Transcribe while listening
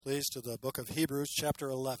please, to the book of Hebrews, chapter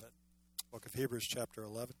 11. Book of Hebrews, chapter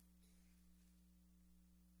 11.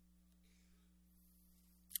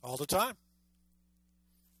 All the time.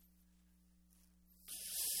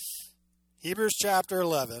 Hebrews, chapter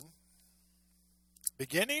 11,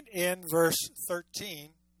 beginning in verse 13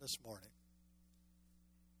 this morning.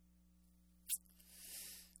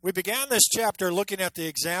 We began this chapter looking at the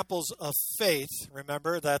examples of faith.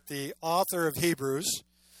 Remember that the author of Hebrews,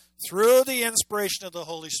 through the inspiration of the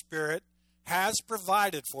Holy Spirit, has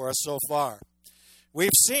provided for us so far. We've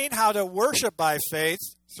seen how to worship by faith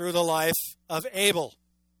through the life of Abel.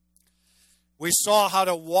 We saw how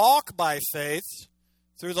to walk by faith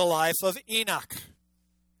through the life of Enoch.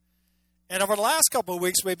 And over the last couple of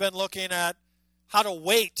weeks, we've been looking at how to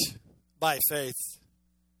wait by faith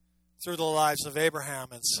through the lives of Abraham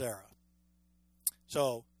and Sarah.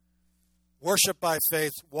 So, worship by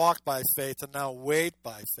faith, walk by faith, and now wait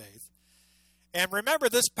by faith. And remember,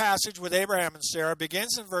 this passage with Abraham and Sarah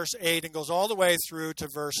begins in verse 8 and goes all the way through to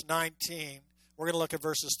verse 19. We're going to look at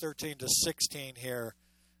verses 13 to 16 here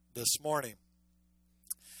this morning.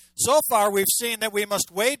 So far, we've seen that we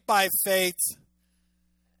must wait by faith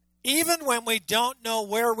even when we don't know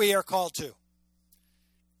where we are called to.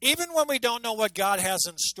 Even when we don't know what God has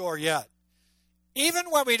in store yet. Even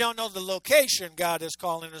when we don't know the location God is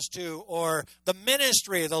calling us to, or the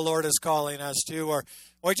ministry the Lord is calling us to, or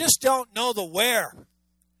we just don't know the where.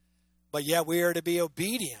 But yet we are to be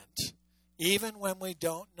obedient, even when we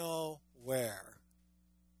don't know where.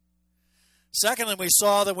 Secondly, we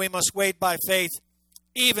saw that we must wait by faith,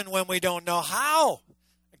 even when we don't know how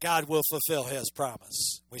God will fulfill His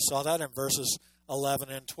promise. We saw that in verses 11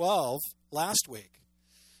 and 12 last week.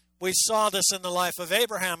 We saw this in the life of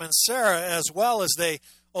Abraham and Sarah as well, as they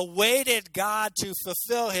awaited God to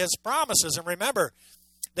fulfill His promises. And remember,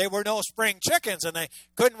 they were no spring chickens, and they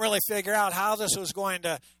couldn't really figure out how this was going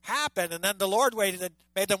to happen. And then the Lord made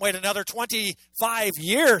them wait another 25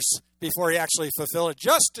 years before He actually fulfilled it,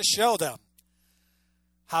 just to show them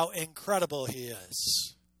how incredible He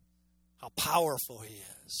is, how powerful He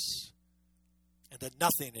is, and that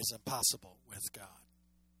nothing is impossible with God.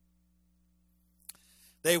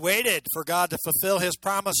 They waited for God to fulfill His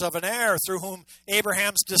promise of an heir through whom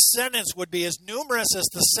Abraham's descendants would be as numerous as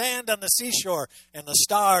the sand on the seashore and the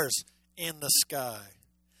stars in the sky.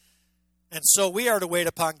 And so we are to wait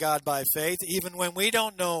upon God by faith, even when we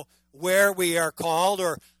don't know where we are called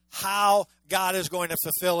or how God is going to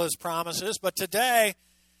fulfill His promises. But today,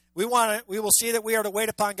 we will see that we are to wait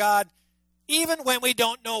upon God even when we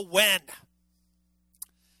don't know when.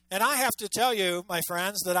 And I have to tell you, my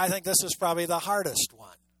friends, that I think this is probably the hardest one.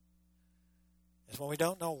 Is when we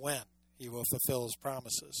don't know when He will fulfill His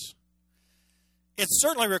promises. It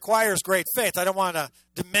certainly requires great faith. I don't want to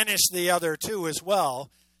diminish the other two as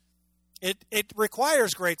well. It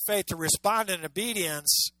requires great faith to respond in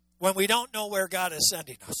obedience when we don't know where God is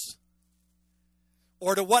sending us,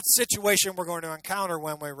 or to what situation we're going to encounter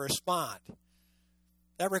when we respond.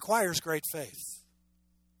 That requires great faith.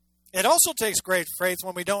 It also takes great faith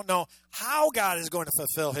when we don't know how God is going to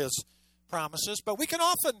fulfill His promises, but we can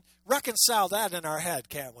often reconcile that in our head,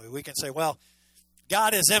 can't we? We can say, well,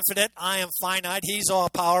 God is infinite, I am finite, He's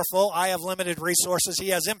all-powerful, I have limited resources, He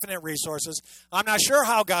has infinite resources. I'm not sure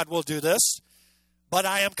how God will do this, but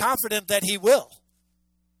I am confident that He will.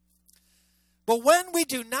 But when we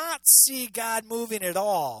do not see God moving at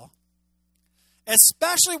all,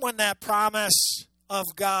 especially when that promise of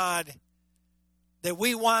God that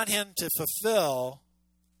we want Him to fulfill,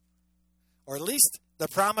 or at least the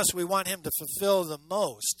promise we want Him to fulfill the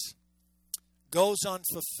most, goes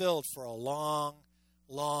unfulfilled for a long,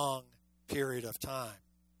 long period of time.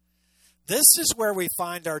 This is where we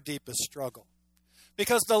find our deepest struggle.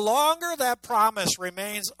 Because the longer that promise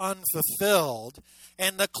remains unfulfilled,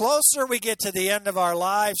 and the closer we get to the end of our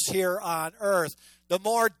lives here on earth, the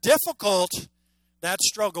more difficult that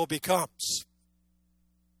struggle becomes.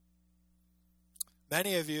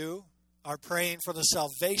 Many of you are praying for the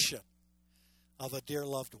salvation of a dear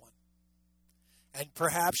loved one. And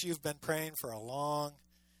perhaps you've been praying for a long,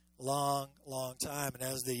 long, long time. And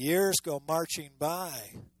as the years go marching by,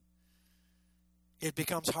 it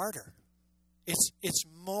becomes harder. It's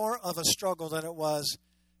more of a struggle than it was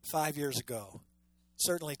 5 years ago,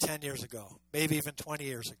 certainly 10 years ago, maybe even 20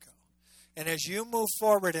 years ago. And as you move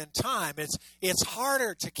forward in time, it's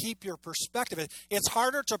harder to keep your perspective. It's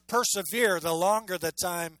harder to persevere the longer the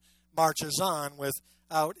time marches on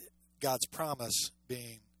without God's promise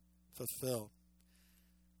being fulfilled.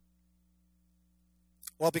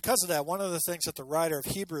 Well, because of that, one of the things that the writer of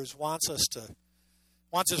Hebrews wants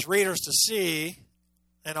his readers to see,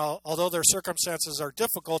 and although their circumstances are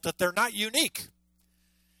difficult, that they're not unique.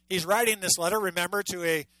 He's writing this letter, remember,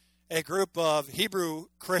 to a group of Hebrew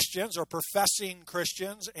Christians or professing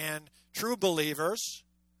Christians and true believers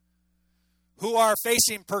who are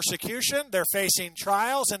facing persecution, they're facing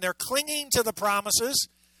trials, and they're clinging to the promises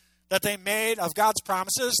that they made, of God's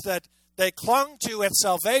promises that they clung to at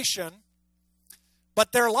salvation.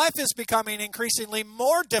 But their life is becoming increasingly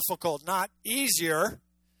more difficult, not easier.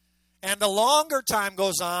 And the longer time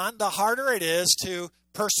goes on, the harder it is to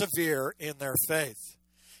persevere in their faith.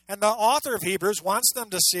 And the author of Hebrews wants them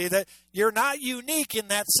to see that you're not unique in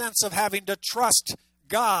that sense of having to trust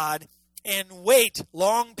God and wait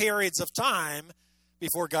long periods of time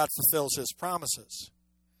before God fulfills his promises.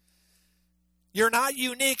 You're not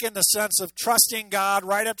unique in the sense of trusting God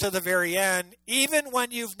right up to the very end, even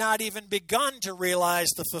when you've not even begun to realize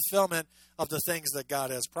the fulfillment of the things that God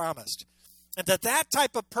has promised. And that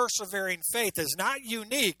type of persevering faith is not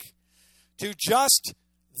unique to just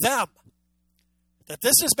them. That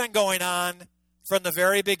this has been going on from the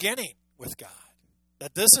very beginning with God.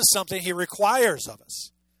 That this is something he requires of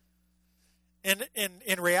us. And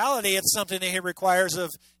in reality, it's something that he requires of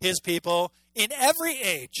his people in every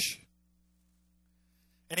age.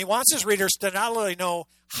 And he wants his readers to not only know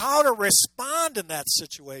how to respond in that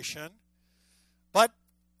situation, but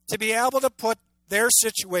to be able to put their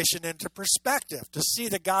situation into perspective, to see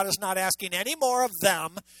that God is not asking any more of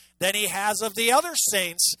them than he has of the other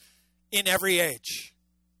saints in every age.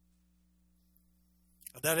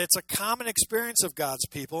 That it's a common experience of God's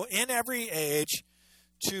people in every age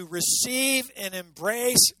to receive and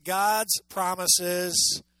embrace God's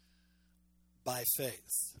promises by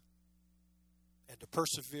faith and to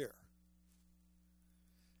persevere.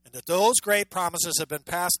 And that those great promises have been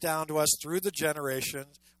passed down to us through the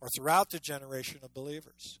generations or throughout the generation of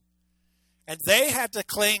believers. And they had to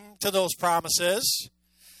cling to those promises,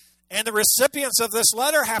 and the recipients of this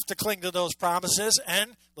letter have to cling to those promises,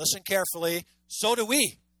 and listen carefully, so do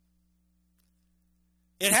we.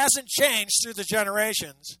 It hasn't changed through the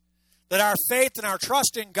generations that our faith and our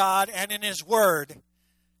trust in God and in his word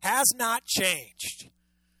has not changed.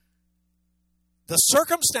 The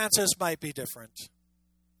circumstances might be different,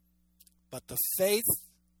 but the faith,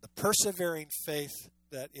 the persevering faith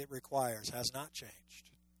that it requires has not changed.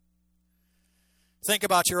 Think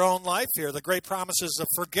about your own life here, the great promises of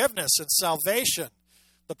forgiveness and salvation,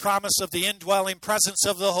 the promise of the indwelling presence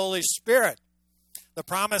of the Holy Spirit, the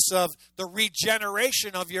promise of the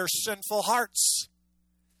regeneration of your sinful hearts,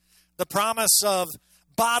 the promise of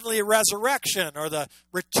bodily resurrection or the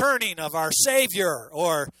returning of our Savior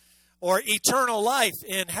or eternal life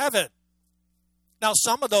in heaven. Now,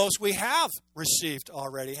 some of those we have received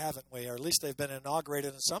already, haven't we? Or at least they've been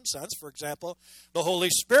inaugurated in some sense. For example, the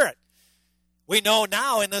Holy Spirit. We know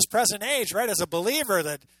now in this present age, right, as a believer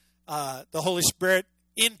that the Holy Spirit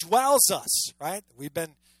indwells us, right? We've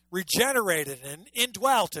been regenerated and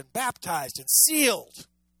indwelt and baptized and sealed.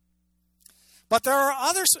 But there are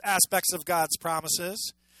other aspects of God's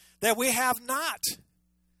promises that we have not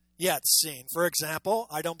yet seen. For example,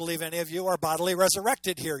 I don't believe any of you are bodily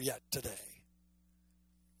resurrected here yet today.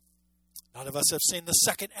 None of us have seen the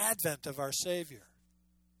second advent of our Savior.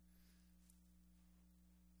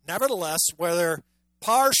 Nevertheless, whether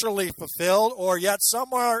partially fulfilled or yet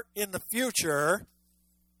somewhere in the future,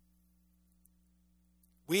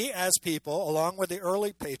 we as people, along with the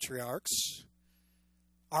early patriarchs,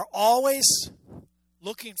 are always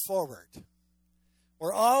looking forward.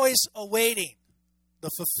 We're always awaiting the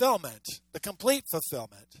fulfillment, the complete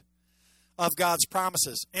fulfillment of God's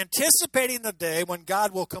promises, anticipating the day when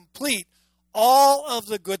God will complete all of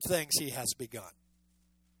the good things he has begun.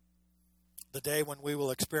 The day when we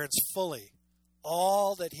will experience fully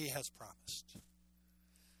all that he has promised.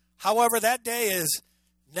 However, that day is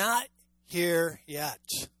not here yet.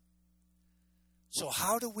 So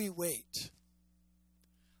how do we wait?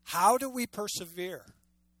 How do we persevere?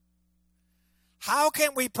 How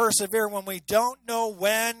can we persevere when we don't know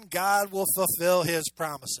when God will fulfill his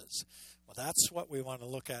promises? Well, that's what we want to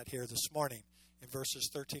look at here this morning in verses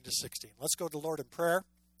 13 to 16. Let's go to the Lord in prayer,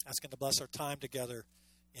 ask him to bless our time together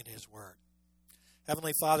in his word.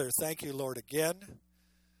 Heavenly Father, thank you, Lord, again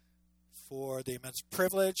for the immense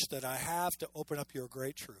privilege that I have to open up your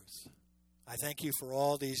great truth. I thank you for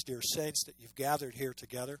all these dear saints that you've gathered here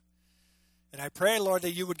together. And I pray, Lord,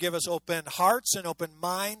 that you would give us open hearts and open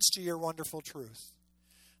minds to your wonderful truth.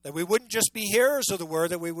 That we wouldn't just be hearers of the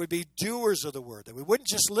word, that we would be doers of the word. That we wouldn't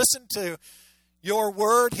just listen to your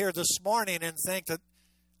word here this morning and think that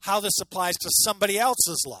how this applies to somebody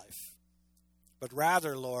else's life. But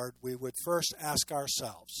rather, Lord, we would first ask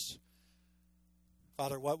ourselves,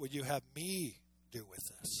 Father, what would you have me do with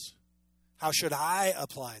this? How should I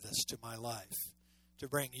apply this to my life to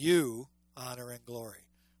bring you honor and glory.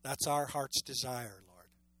 That's our heart's desire, Lord.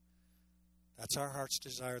 That's our heart's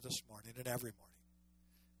desire this morning and every morning.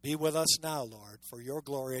 Be with us now, Lord, for your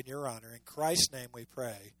glory and your honor. In Christ's name we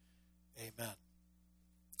pray. Amen.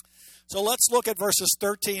 So let's look at verses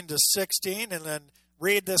 13 to 16 and then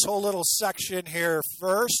read this whole little section here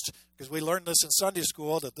first, because we learned this in Sunday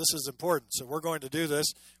school that this is important. So we're going to do this.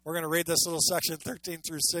 We're going to read this little section 13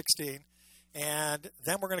 through 16, and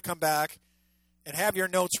then we're going to come back and have your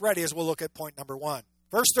notes ready as we'll look at point number 1.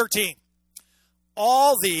 Verse 13.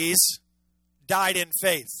 All these died in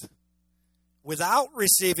faith, without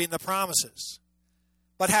receiving the promises,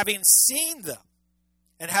 but having seen them,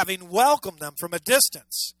 and having welcomed them from a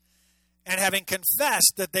distance, and having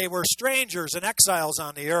confessed that they were strangers and exiles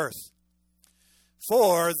on the earth.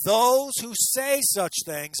 For those who say such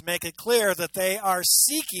things make it clear that they are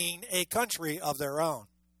seeking a country of their own.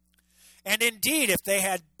 And indeed, if they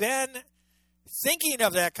had been thinking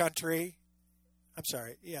of that country,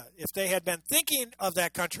 if they had been thinking of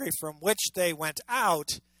that country from which they went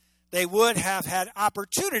out, they would have had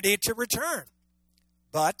opportunity to return.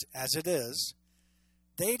 But, as it is,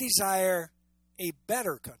 they desire a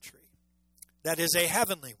better country, that is a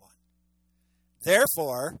heavenly one.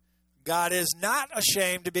 Therefore, God is not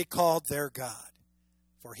ashamed to be called their God,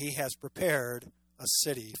 for he has prepared a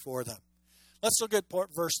city for them. Let's look at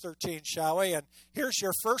verse 13, shall we? And here's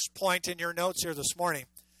your first point in your notes here this morning.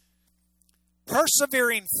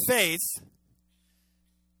 Persevering faith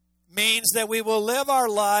means that we will live our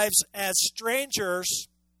lives as strangers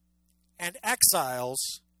and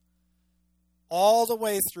exiles all the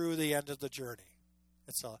way through the end of the journey.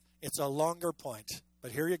 It's a longer point,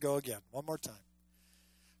 but here you go again, one more time.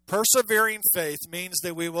 Persevering faith means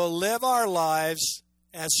that we will live our lives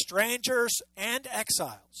as strangers and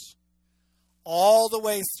exiles all the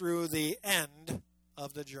way through the end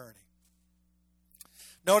of the journey.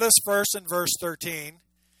 Notice first in verse 13,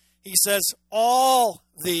 he says, all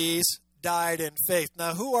these died in faith.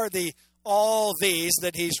 Now, who are the all these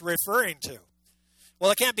that he's referring to?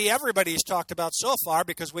 Well, it can't be everybody he's talked about so far,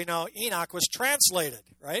 because we know Enoch was translated,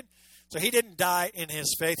 right? So he didn't die in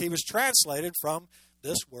his faith. He was translated from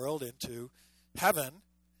this world into heaven.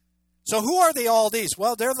 So who are the all these?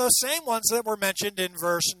 Well, they're the same ones that were mentioned in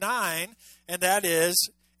verse 9, and that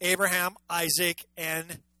is Abraham, Isaac,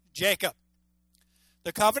 and Jacob.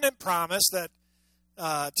 The covenant promise that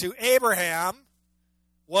to Abraham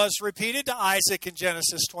was repeated to Isaac in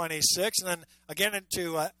Genesis 26, and then again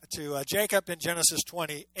to Jacob in Genesis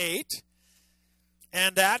 28.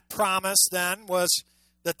 And that promise then was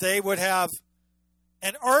that they would have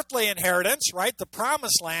an earthly inheritance, right, the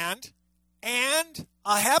promised land, and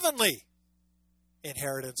a heavenly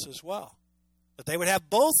inheritance as well. That they would have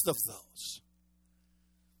both of those.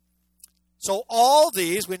 So all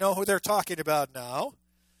these, we know who they're talking about now.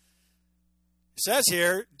 It says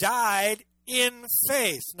here, died in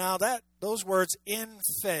faith. Now those words, in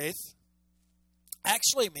faith,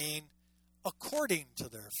 actually mean according to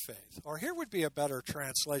their faith. Or here would be a better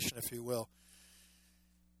translation, if you will.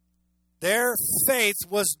 Their faith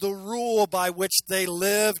was the rule by which they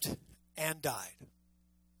lived and died.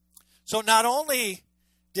 So not only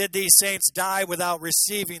did these saints die without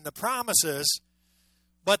receiving the promises,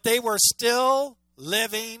 but they were still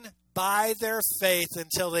living by their faith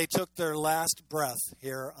until they took their last breath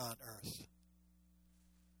here on earth.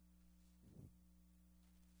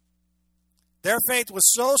 Their faith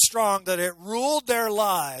was so strong that it ruled their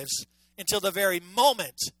lives until the very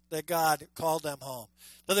moment that God called them home.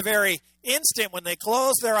 To the very instant when they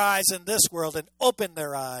closed their eyes in this world and opened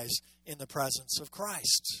their eyes in the presence of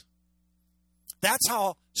Christ. That's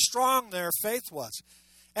how strong their faith was.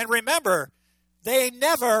 And remember, they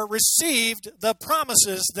never received the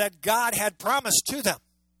promises that God had promised to them.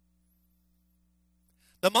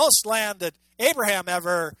 The most land that Abraham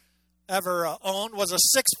ever owned was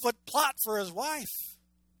a 6-foot plot for his wife.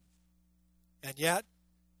 And yet,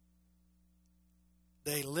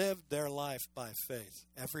 they lived their life by faith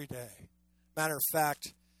every day. Matter of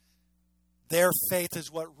fact, their faith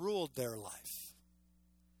is what ruled their life.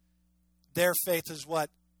 Their faith is what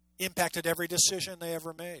impacted every decision they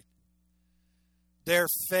ever made. Their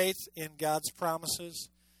faith in God's promises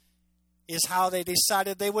is how they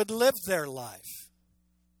decided they would live their life.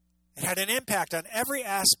 It had an impact on every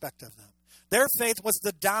aspect of them. Their faith was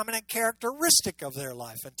the dominant characteristic of their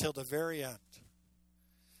life until the very end.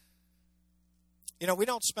 You know, we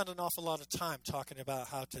don't spend an awful lot of time talking about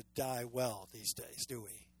how to die well these days, do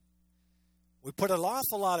we? We put an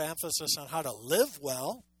awful lot of emphasis on how to live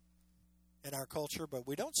well in our culture, but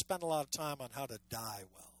we don't spend a lot of time on how to die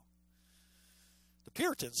well. The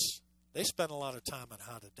Puritans, they spent a lot of time on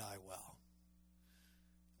how to die well.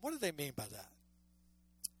 What do they mean by that?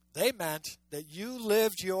 They meant that you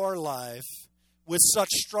lived your life with such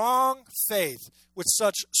strong faith, with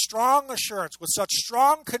such strong assurance, with such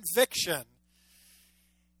strong conviction,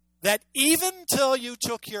 that even till you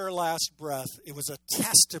took your last breath, it was a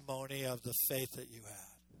testimony of the faith that you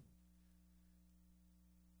had.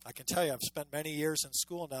 I can tell you, I've spent many years in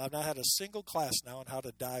school now. I've not had a single class now on how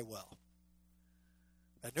to die well.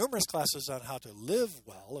 I've had numerous classes on how to live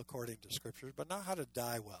well, according to Scripture, but not how to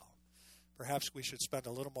die well. Perhaps we should spend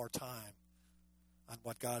a little more time on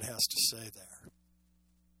what God has to say there.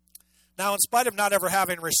 Now, in spite of not ever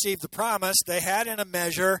having received the promise, they had in a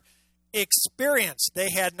measure experienced. They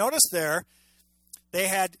had, notice there, they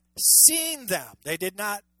had seen them. They did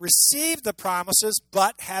not receive the promises,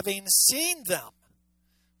 but having seen them.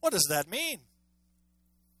 What does that mean?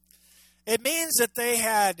 It means that they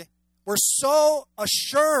were so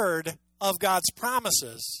assured of God's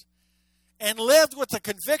promises and lived with the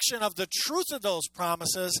conviction of the truth of those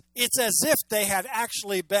promises, it's as if they had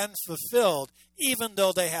actually been fulfilled, even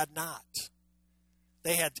though they had not.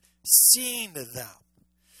 They had seen them.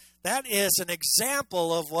 That is an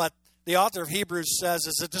example of what the author of Hebrews says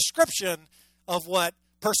is a description of what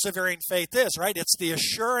persevering faith is, right? It's the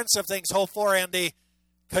assurance of things hoped for and the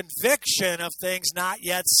conviction of things not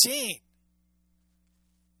yet seen.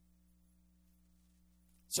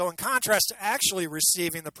 So in contrast to actually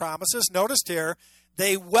receiving the promises, notice here,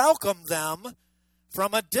 they welcome them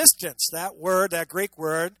from a distance. That word, that Greek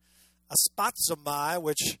word, aspazomai,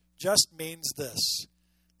 which just means this.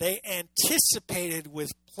 They anticipated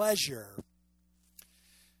with pleasure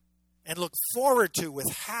and looked forward to with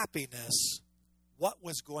happiness what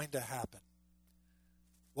was going to happen.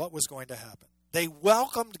 What was going to happen. They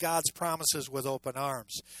welcomed God's promises with open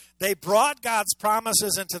arms. They brought God's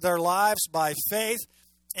promises into their lives by faith,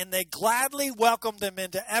 and they gladly welcomed them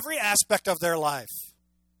into every aspect of their life.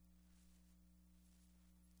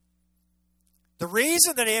 The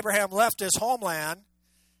reason that Abraham left his homeland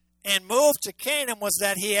and moved to Canaan was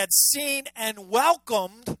that he had seen and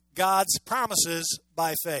welcomed God's promises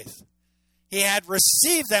by faith. He had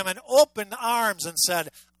received them in open arms and said,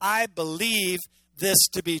 I believe this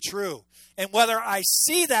to be true. And whether I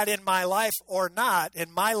see that in my life or not,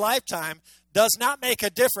 in my lifetime, does not make a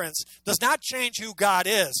difference, does not change who God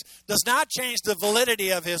is, does not change the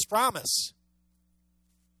validity of His promise.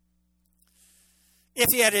 If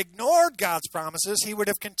he had ignored God's promises, he would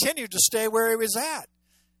have continued to stay where he was at,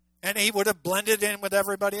 and he would have blended in with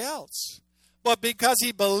everybody else. But because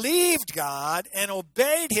he believed God and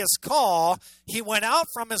obeyed His call, he went out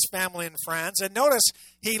from his family and friends, and notice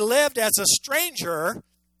he lived as a stranger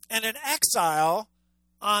and an exile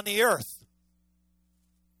on the earth.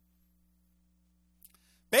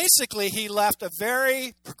 Basically, he left a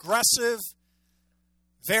very progressive,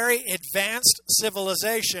 very advanced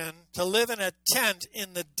civilization to live in a tent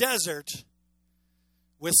in the desert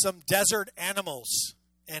with some desert animals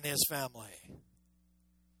and his family.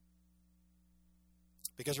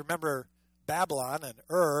 Because remember, Babylon and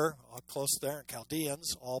Ur, all close there, and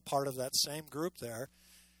Chaldeans, all part of that same group there,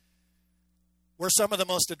 were some of the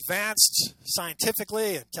most advanced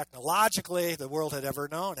scientifically and technologically the world had ever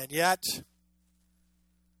known. And yet,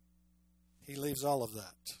 he leaves all of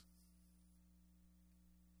that.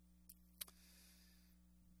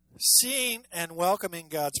 Seeing and welcoming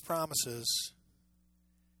God's promises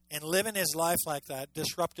and living his life like that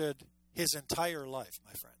disrupted his entire life,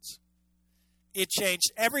 my friends. It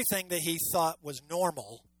changed everything that he thought was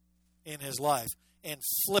normal in his life and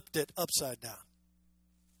flipped it upside down.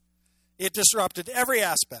 It disrupted every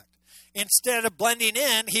aspect. Instead of blending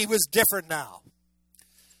in, he was different now.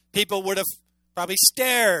 People would have probably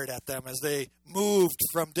stared at them as they moved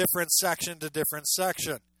from different section to different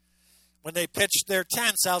section. When they pitched their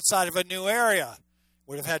tents outside of a new area,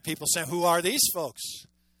 would have had people saying, who are these folks?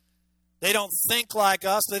 They don't think like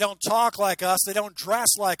us. They don't talk like us. They don't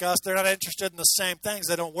dress like us. They're not interested in the same things.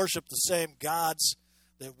 They don't worship the same gods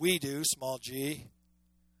that we do, small g.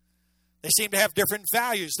 They seem to have different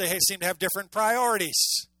values. They seem to have different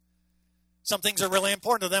priorities. Some things are really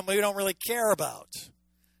important to them we don't really care about.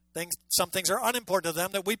 Some things are unimportant to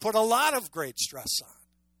them that we put a lot of great stress on.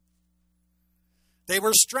 They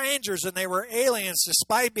were strangers and they were aliens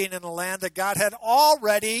despite being in a land that God had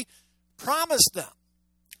already promised them.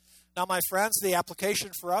 Now, my friends, the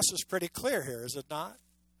application for us is pretty clear here, is it not?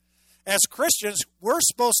 As Christians, we're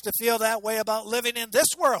supposed to feel that way about living in this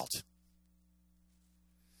world.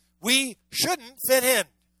 We shouldn't fit in.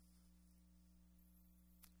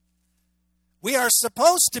 We are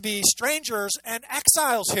supposed to be strangers and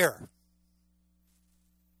exiles here.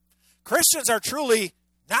 Christians are truly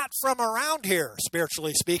not from around here,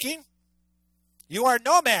 spiritually speaking. You are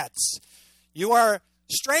nomads. You are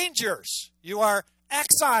strangers. You are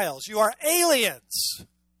exiles. You are aliens.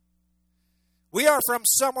 We are from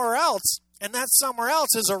somewhere else, and that somewhere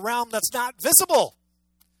else is a realm that's not visible.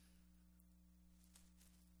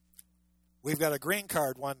 We've got a green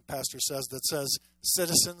card, one pastor says, that says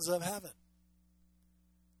citizens of heaven.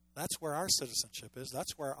 That's where our citizenship is.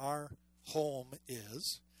 That's where our home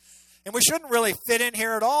is. And we shouldn't really fit in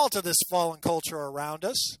here at all to this fallen culture around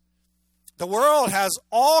us. The world has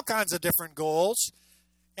all kinds of different goals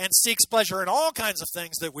and seeks pleasure in all kinds of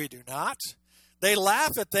things that we do not. They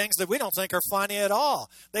laugh at things that we don't think are funny at all.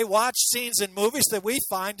 They watch scenes in movies that we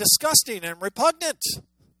find disgusting and repugnant.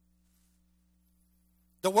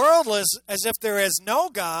 The world is as if there is no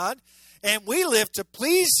God, and we live to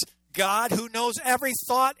please God who knows every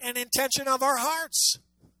thought and intention of our hearts.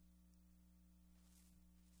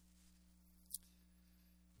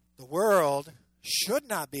 The world should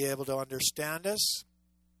not be able to understand us,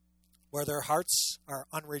 where their hearts are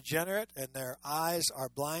unregenerate and their eyes are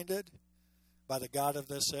blinded by the God of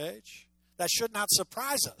this age. That should not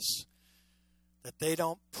surprise us, that they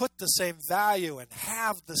don't put the same value and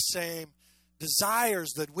have the same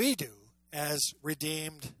desires that we do as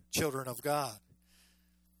redeemed children of God.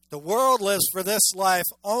 The world lives for this life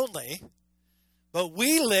only, but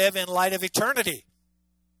we live in light of eternity.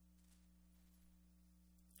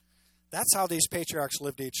 That's how these patriarchs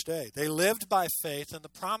lived each day. They lived by faith in the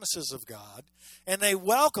promises of God, and they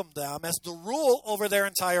welcomed them as the rule over their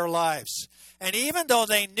entire lives. And even though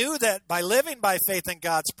they knew that by living by faith in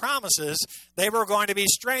God's promises, they were going to be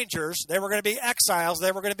strangers, they were going to be exiles,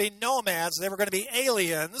 they were going to be nomads, they were going to be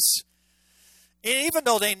aliens, and even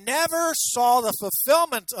though they never saw the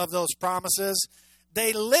fulfillment of those promises,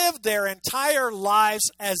 they lived their entire lives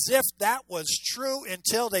as if that was true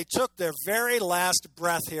until they took their very last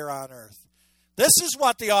breath here on earth. This is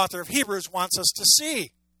what the author of Hebrews wants us to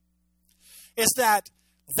see, is that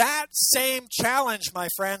same challenge, my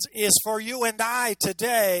friends, is for you and I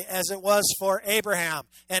today as it was for Abraham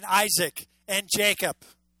and Isaac and Jacob.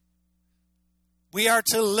 We are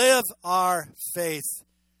to live our faith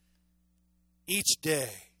each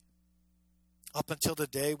day up until the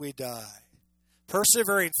day we die.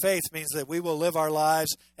 Persevering faith means that we will live our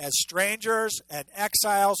lives as strangers and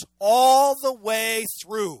exiles all the way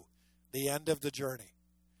through the end of the journey.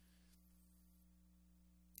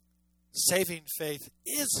 Saving faith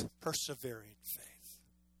is persevering faith.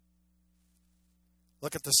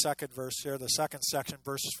 Look at the second verse here, the second section,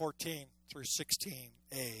 verses 14 through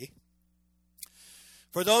 16a.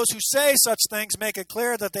 For those who say such things make it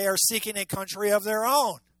clear that they are seeking a country of their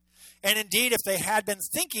own. And indeed, if they had been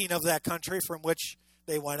thinking of that country from which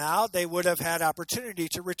they went out, they would have had opportunity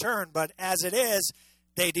to return. But as it is,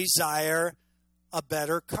 they desire a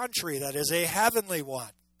better country, that is, a heavenly one.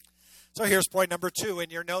 So here's point number 2 in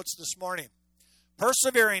your notes this morning.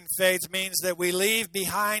 Persevering faith means that we leave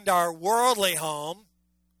behind our worldly home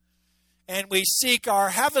and we seek our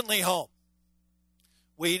heavenly home.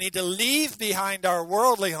 We need to leave behind our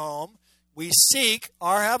worldly home. We seek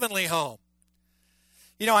our heavenly home.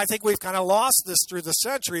 You know, I think we've kind of lost this through the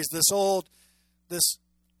centuries, this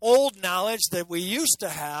old knowledge that we used to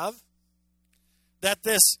have, that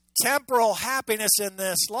this temporal happiness in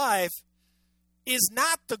this life is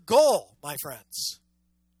not the goal, my friends.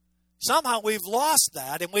 Somehow we've lost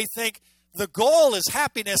that, and we think the goal is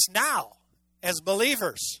happiness now as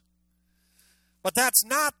believers. But that's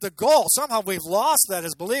not the goal. Somehow we've lost that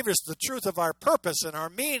as believers, the truth of our purpose and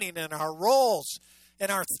our meaning and our roles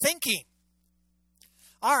and our thinking.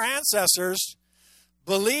 Our ancestors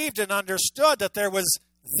believed and understood that there was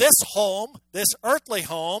this home, this earthly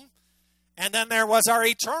home, and then there was our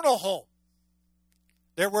eternal home.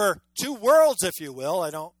 There were two worlds, if you will.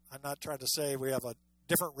 I'm not trying to say we have a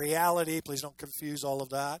different reality. Please don't confuse all of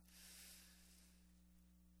that.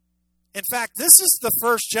 In fact, this is the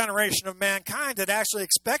first generation of mankind that actually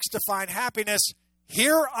expects to find happiness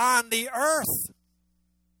here on the earth.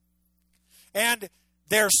 And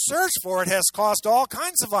their search for it has caused all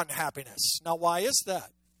kinds of unhappiness. Now, why is that?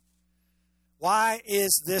 Why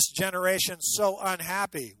is this generation so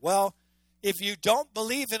unhappy? Well, if you don't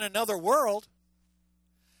believe in another world,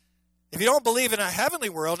 if you don't believe in a heavenly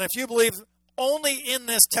world, and if you believe only in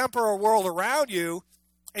this temporal world around you,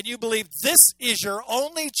 and you believe this is your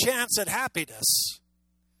only chance at happiness,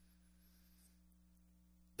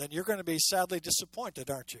 then you're going to be sadly disappointed,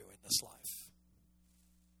 aren't you, in this life?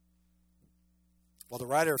 Well, the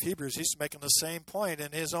writer of Hebrews, he's making the same point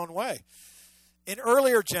in his own way. In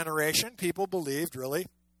earlier generation, people believed, really,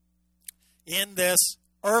 in this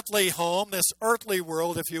earthly home, this earthly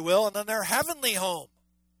world, if you will, and then their heavenly home.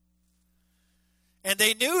 And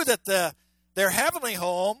they knew that the their heavenly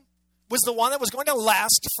home was the one that was going to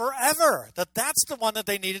last forever, that's the one that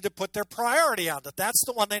they needed to put their priority on, that's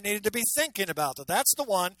the one they needed to be thinking about, that's the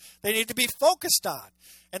one they needed to be focused on.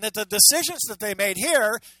 And that the decisions that they made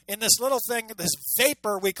here in this little thing, this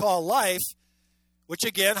vapor we call life, which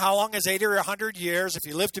again, how long is 80 or 100 years? If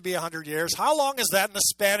you live to be 100 years, how long is that in the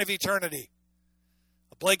span of eternity?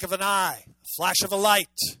 A blink of an eye, a flash of a light.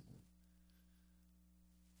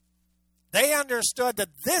 They understood that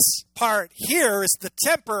this part here is the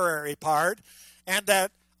temporary part, and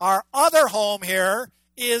that our other home here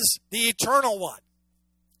is the eternal one.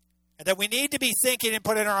 And that we need to be thinking and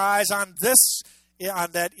putting our eyes on this,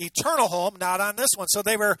 on that eternal home, not on this one. So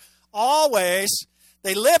they were always,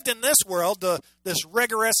 they lived in this world, this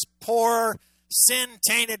rigorous, poor,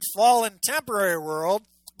 sin-tainted, fallen, temporary world,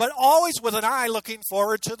 but always with an eye looking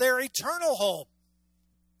forward to their eternal home.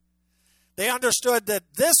 They understood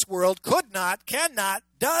that this world could not, cannot,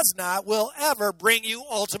 does not, will ever bring you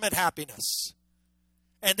ultimate happiness.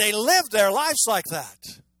 And they lived their lives like that.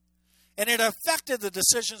 And it affected the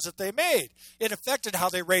decisions that they made. It affected how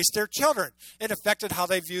they raised their children. It affected how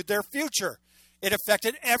they viewed their future. It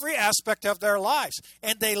affected every aspect of their lives.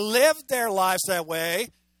 And they lived their lives that way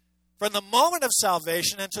from the moment of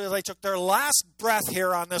salvation until they took their last breath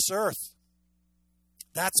here on this earth.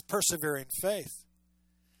 That's persevering faith.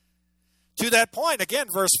 To that point, again,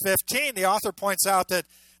 verse 15, the author points out that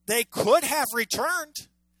they could have returned.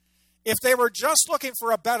 If they were just looking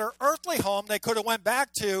for a better earthly home, they could have went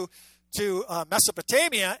back to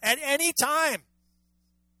Mesopotamia at any time.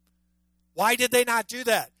 Why did they not do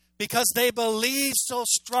that? Because they believed so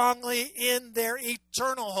strongly in their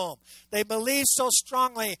eternal home. They believed so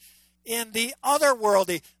strongly in the other world,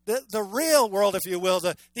 the real world, if you will,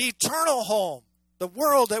 the eternal home, the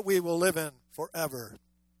world that we will live in forever.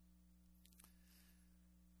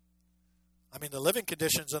 I mean, the living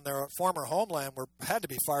conditions in their former homeland had to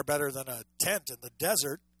be far better than a tent in the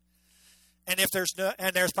desert. And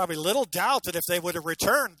there's probably little doubt that if they would have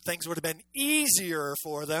returned, things would have been easier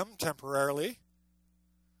for them temporarily.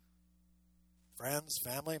 Friends,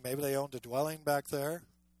 family, maybe they owned a dwelling back there.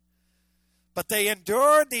 But they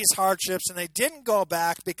endured these hardships and they didn't go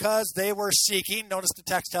back because they were seeking, notice the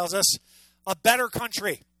text tells us, a better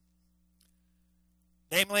country.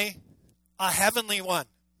 Namely, a heavenly one.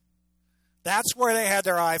 That's where they had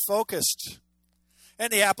their eye focused.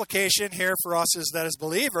 And the application here for us is that as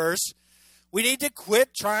believers, we need to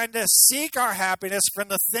quit trying to seek our happiness from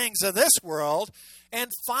the things of this world and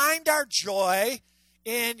find our joy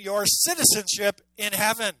in your citizenship in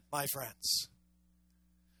heaven, my friends.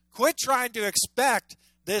 Quit trying to expect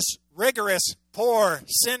this rigorous, poor,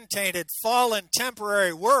 sin-tainted, fallen,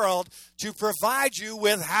 temporary world to provide you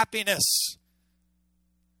with happiness.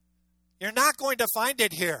 You're not going to find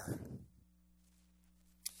it here.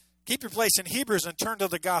 Keep your place in Hebrews and turn to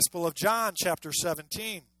the Gospel of John, chapter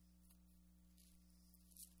 17.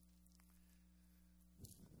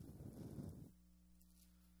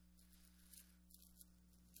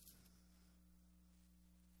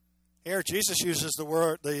 Here, Jesus uses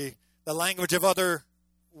the language of other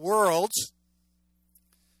worlds.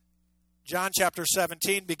 John chapter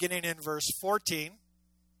 17, beginning in verse 14.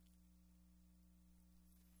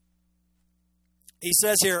 He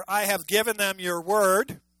says here, I have given them your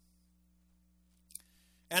word,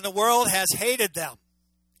 and the world has hated them.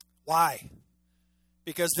 Why?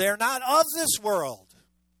 Because they're not of this world,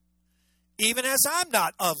 even as I'm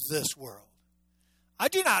not of this world. I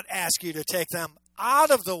do not ask you to take them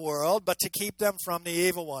out of the world, but to keep them from the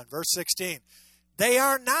evil one. Verse 16, they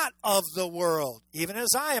are not of the world, even as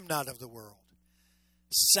I am not of the world.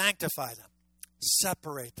 Sanctify them,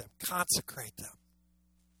 separate them, consecrate them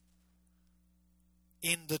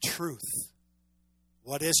in the truth.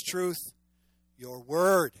 What is truth? Your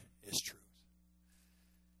word is truth.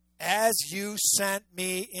 As you sent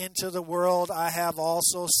me into the world, I have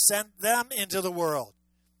also sent them into the world.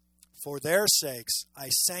 For their sakes I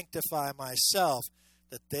sanctify myself,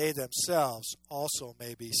 that they themselves also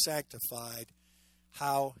may be sanctified.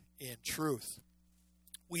 How? In truth.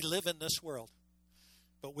 We live in this world,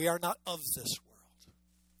 but we are not of this world.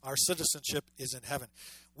 Our citizenship is in heaven.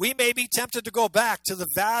 We may be tempted to go back to the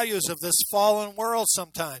values of this fallen world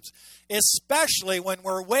sometimes, especially when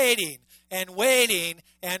we're waiting and waiting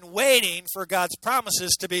and waiting for God's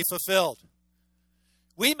promises to be fulfilled.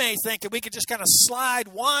 We may think that we could just kind of slide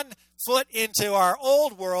one foot into our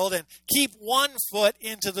old world and keep one foot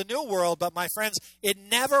into the new world, but my friends, it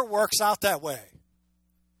never works out that way.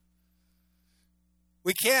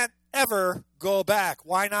 We can't ever go back.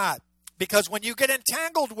 Why not? Because when you get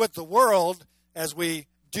entangled with the world, as we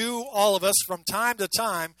do, all of us, from time to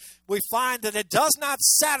time, we find that it does not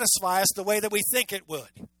satisfy us the way that we think it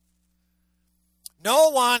would. No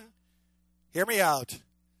one, hear me out,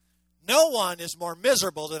 no one is more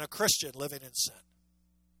miserable than a Christian living in sin.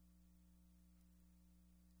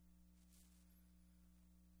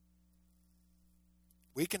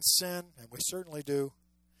 We can sin, and we certainly do.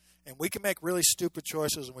 And we can make really stupid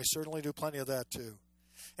choices, and we certainly do plenty of that too.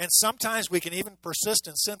 And sometimes we can even persist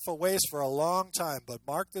in sinful ways for a long time. But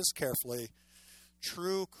mark this carefully.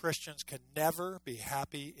 True Christians can never be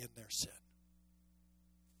happy in their sin.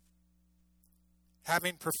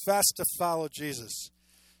 Having professed to follow Jesus,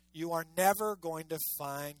 you are never going to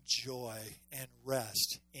find joy and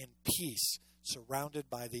rest in peace surrounded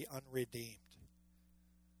by the unredeemed.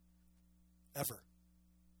 Ever.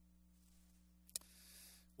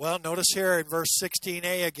 Well, notice here in verse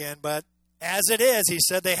 16a again, but as it is, he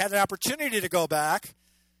said they had an opportunity to go back.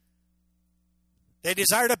 They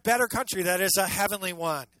desired a better country, that is a heavenly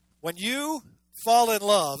one. When you fall in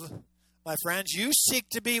love, my friends, you seek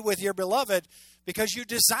to be with your beloved because you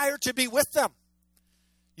desire to be with them.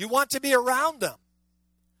 You want to be around them.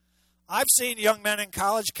 I've seen young men in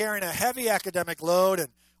college carrying a heavy academic load and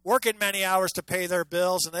working many hours to pay their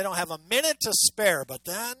bills, and they don't have a minute to spare, but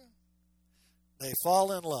then they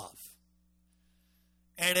fall in love.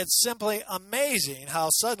 And it's simply amazing how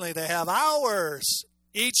suddenly they have hours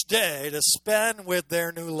each day to spend with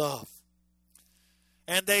their new love.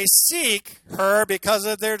 And they seek her because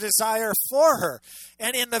of their desire for her.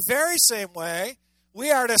 And in the very same way, we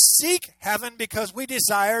are to seek heaven because we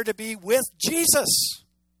desire to be with Jesus,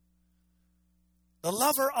 the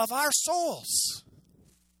lover of our souls.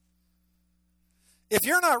 If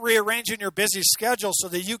you're not rearranging your busy schedule so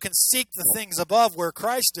that you can seek the things above where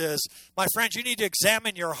Christ is, my friends, you need to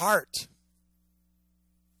examine your heart.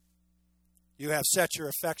 You have set your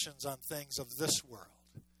affections on things of this world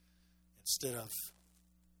instead of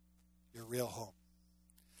your real home.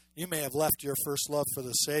 You may have left your first love for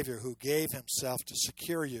the Savior who gave himself to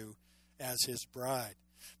secure you as his bride.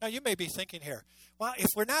 Now, you may be thinking here, well, if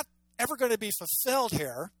we're not ever going to be fulfilled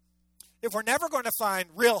here, if we're never going to find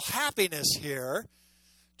real happiness here,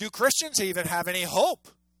 do Christians even have any hope?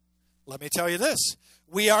 Let me tell you this.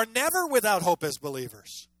 We are never without hope as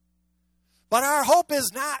believers. But our hope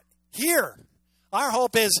is not here. Our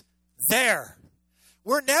hope is there.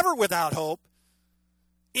 We're never without hope.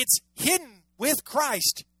 It's hidden with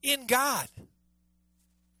Christ in God.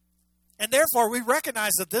 And therefore, we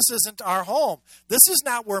recognize that this isn't our home. This is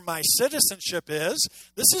not where my citizenship is.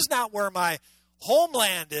 This is not where my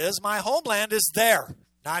homeland is. My homeland is there,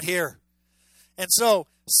 not here. And so,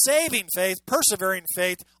 saving faith, persevering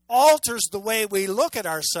faith, alters the way we look at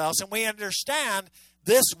ourselves, and we understand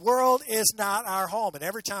this world is not our home. And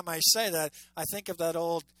every time I say that, I think of that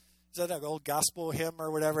old gospel hymn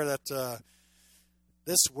or whatever that,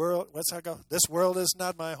 this world, what's that go? This world is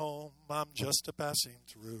not my home, I'm just a passing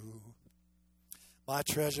through. My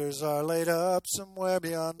treasures are laid up somewhere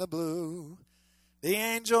beyond the blue. The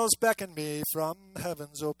angels beckon me from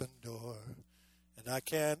heaven's open door, and I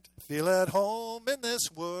can't feel at home in this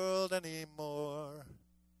world anymore.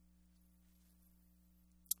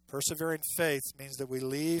 Persevering faith means that we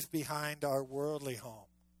leave behind our worldly home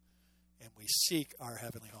and we seek our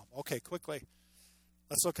heavenly home. Okay, quickly,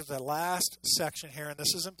 let's look at the last section here, and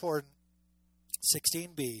this is important.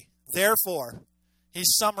 16b. Therefore,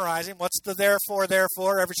 he's summarizing. What's the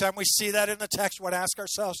therefore? Every time we see that in the text, we want to ask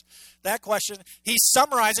ourselves that question. He's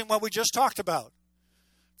summarizing what we just talked about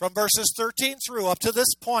from verses 13 through up to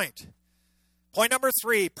this point. Point number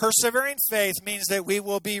 3, persevering faith means that we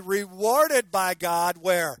will be rewarded by God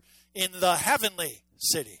where? In the heavenly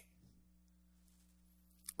city.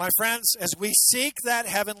 My friends, as we seek that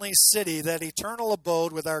heavenly city, that eternal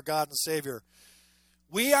abode with our God and Savior,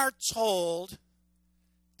 we are told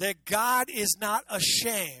that God is not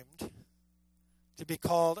ashamed to be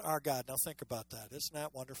called our God. Now think about that. Isn't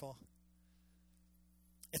that wonderful?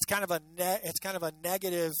 It's kind of a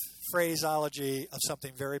negative phraseology of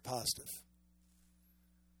something very positive.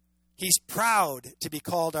 He's proud to be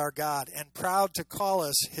called our God and proud to call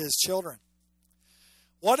us his children.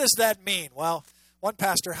 What does that mean? Well, one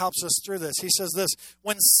pastor helps us through this. He says this: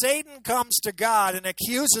 when Satan comes to God and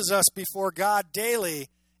accuses us before God daily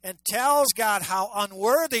and tells God how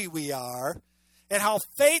unworthy we are and how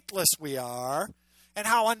faithless we are and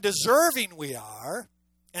how undeserving we are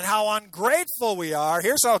and how ungrateful we are,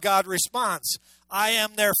 here's how God responds: I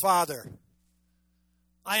am their Father.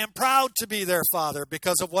 I am proud to be their Father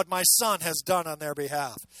because of what my Son has done on their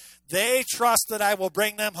behalf. They trust that I will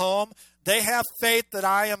bring them home. They have faith that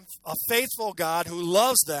I am a faithful God who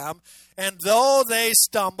loves them. And though they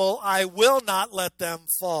stumble, I will not let them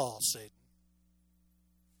fall, Satan.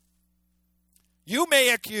 You may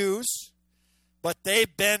accuse, but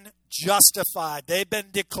they've been justified. They've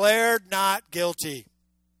been declared not guilty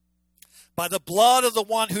by the blood of the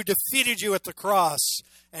one who defeated you at the cross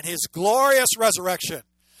and his glorious resurrection.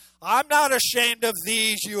 I'm not ashamed of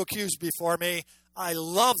these you accuse before me. I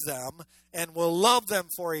love them and will love them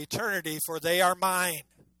for eternity, for they are mine.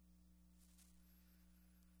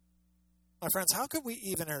 My friends, how could we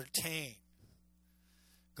even entertain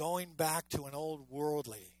going back to an old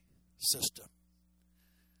worldly system?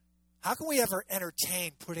 How can we ever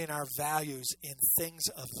entertain putting our values in things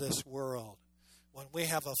of this world when we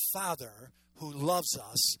have a Father who loves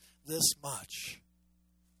us this much?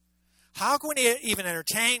 How can we even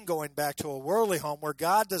entertain going back to a worldly home where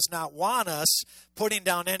God does not want us putting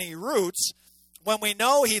down any roots when we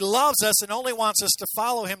know He loves us and only wants us to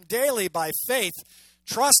follow Him daily by faith,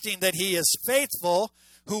 trusting that He is faithful,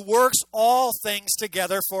 who works all things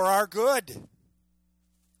together for our good?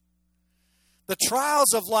 The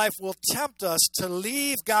trials of life will tempt us to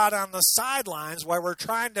leave God on the sidelines while we're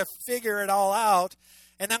trying to figure it all out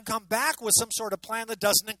and then come back with some sort of plan that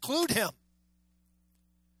doesn't include Him.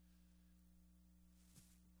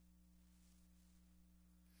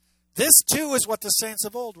 This, too, is what the saints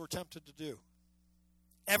of old were tempted to do.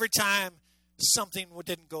 Every time something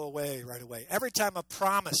didn't go away right away, every time a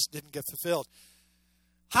promise didn't get fulfilled.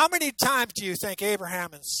 How many times do you think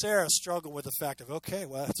Abraham and Sarah struggled with the fact of, okay,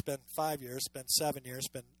 well, it's been 5 years, it's been 7 years, it's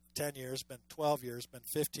been 10 years, it's been 12 years, it's been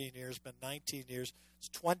 15 years, it's been 19 years, it's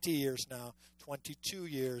 20 years now, 22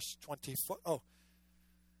 years, 24. Oh,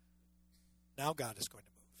 now God is going to move.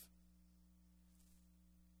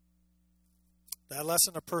 That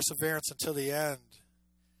lesson of perseverance until the end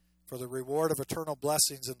for the reward of eternal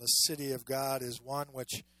blessings in the city of God is one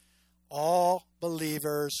which all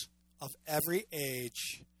believers of every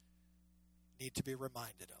age need to be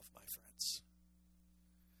reminded of, my friends.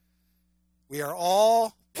 We are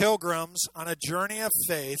all pilgrims on a journey of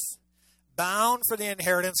faith, bound for the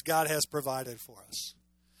inheritance God has provided for us.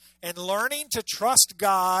 And learning to trust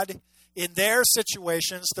God in their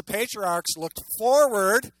situations, the patriarchs looked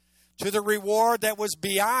forward to the reward that was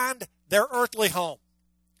beyond their earthly home.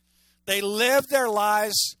 They lived their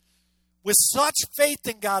lives with such faith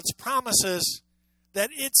in God's promises that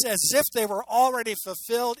it's as if they were already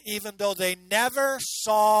fulfilled, even though they never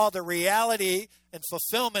saw the reality and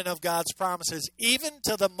fulfillment of God's promises, even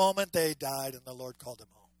to the moment they died and the Lord called them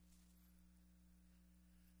home.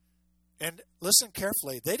 And listen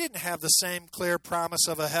carefully, they didn't have the same clear promise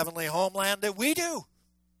of a heavenly homeland that we do.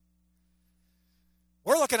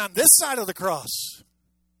 We're looking on this side of the cross.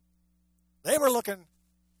 They were looking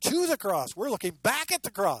to the cross. We're looking back at the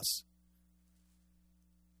cross.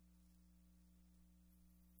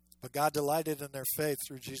 But God delighted in their faith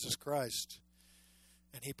through Jesus Christ.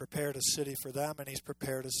 And He prepared a city for them, and He's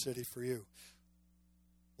prepared a city for you.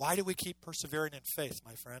 Why do we keep persevering in faith,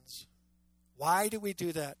 my friends? Why do we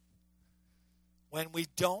do that when we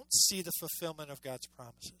don't see the fulfillment of God's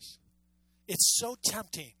promises? It's so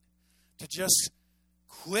tempting to just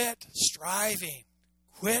quit striving,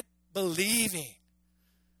 quit believing.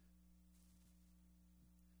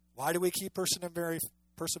 Why do we keep persevering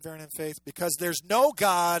in faith? Because there's no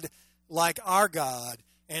God like our God,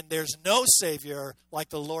 and there's no Savior like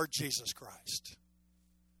the Lord Jesus Christ.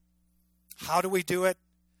 How do we do it?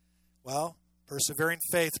 Well, persevering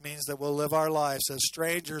faith means that we'll live our lives as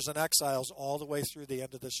strangers and exiles all the way through the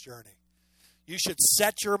end of this journey. You should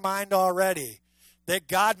set your mind already that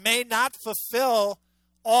God may not fulfill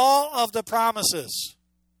all of the promises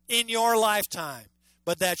in your lifetime,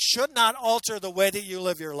 but that should not alter the way that you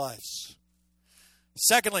live your lives.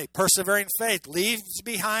 Secondly, persevering faith leaves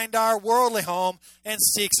behind our worldly home and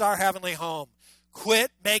seeks our heavenly home.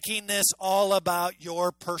 Quit making this all about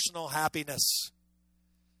your personal happiness.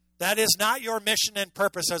 That is not your mission and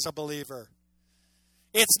purpose as a believer.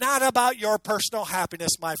 It's not about your personal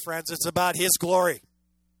happiness, my friends. It's about His glory.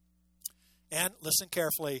 And listen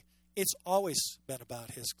carefully, it's always been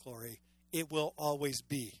about His glory. It will always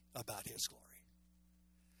be about His glory.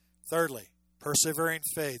 Thirdly, persevering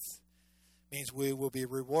faith means we will be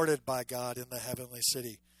rewarded by God in the heavenly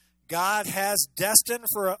city. God has destined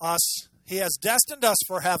for us, He has destined us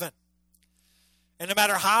for heaven. And no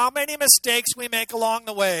matter how many mistakes we make along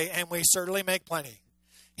the way, and we certainly make plenty,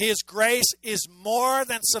 His grace is more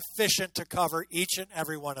than sufficient to cover each and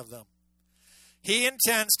every one of them. He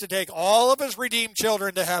intends to take all of His redeemed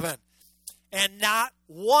children to heaven, and not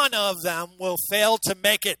one of them will fail to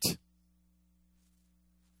make it.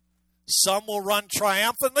 Some will run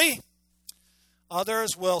triumphantly.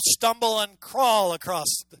 Others will stumble and crawl across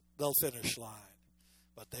the finish line.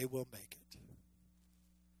 But they will make it.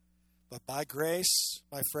 But by grace,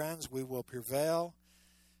 my friends, we will prevail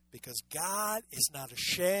because God is not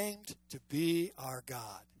ashamed to be our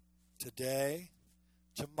God today,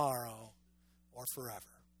 tomorrow, or forever.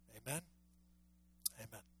 Amen?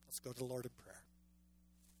 Amen. Let's go to the Lord in prayer.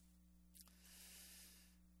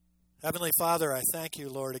 Heavenly Father, I thank you,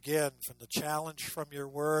 Lord, again, from the challenge from your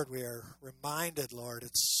word. We are reminded, Lord,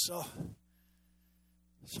 it's so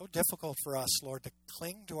difficult for us, Lord, to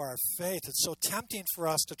cling to our faith. It's so tempting for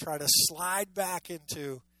us to try to slide back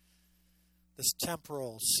into this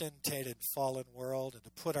temporal, sin-tainted, fallen world and to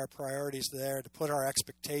put our priorities there, to put our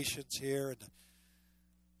expectations here, and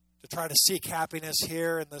to try to seek happiness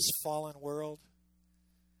here in this fallen world.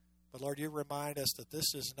 But, Lord, you remind us that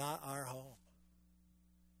this is not our home.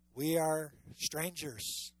 We are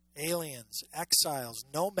strangers, aliens, exiles,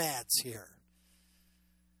 nomads here.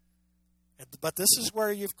 But this is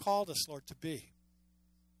where you've called us, Lord, to be.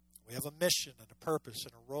 We have a mission and a purpose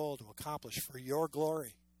and a role to accomplish for your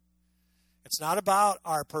glory. It's not about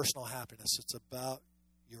our personal happiness. It's about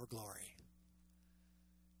your glory.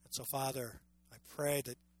 And so, Father, I pray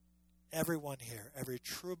that everyone here, every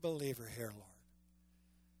true believer here, Lord,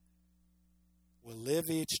 will live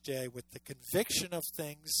each day with the conviction of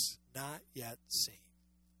things not yet seen.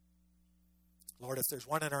 Lord, if there's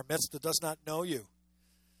one in our midst that does not know you,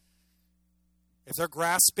 if they're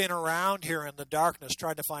grasping around here in the darkness,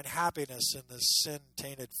 trying to find happiness in this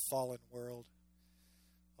sin-tainted, fallen world,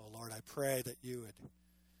 oh, Lord, I pray that you would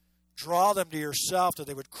draw them to yourself, that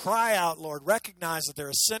they would cry out, Lord, recognize that they're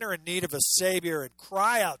a sinner in need of a Savior, and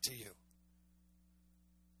cry out to you.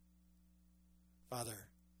 Father,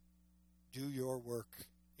 do your work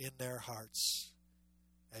in their hearts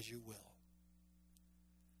as you will.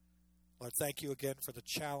 Lord, thank you again for the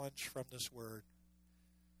challenge from this word.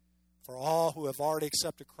 For all who have already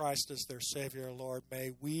accepted Christ as their Savior, Lord,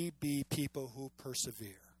 may we be people who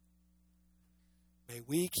persevere. May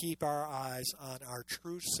we keep our eyes on our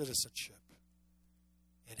true citizenship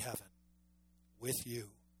in heaven with you,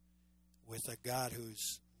 with a God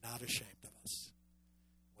who's not ashamed of us.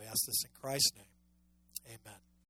 We ask this in Christ's name. Amen.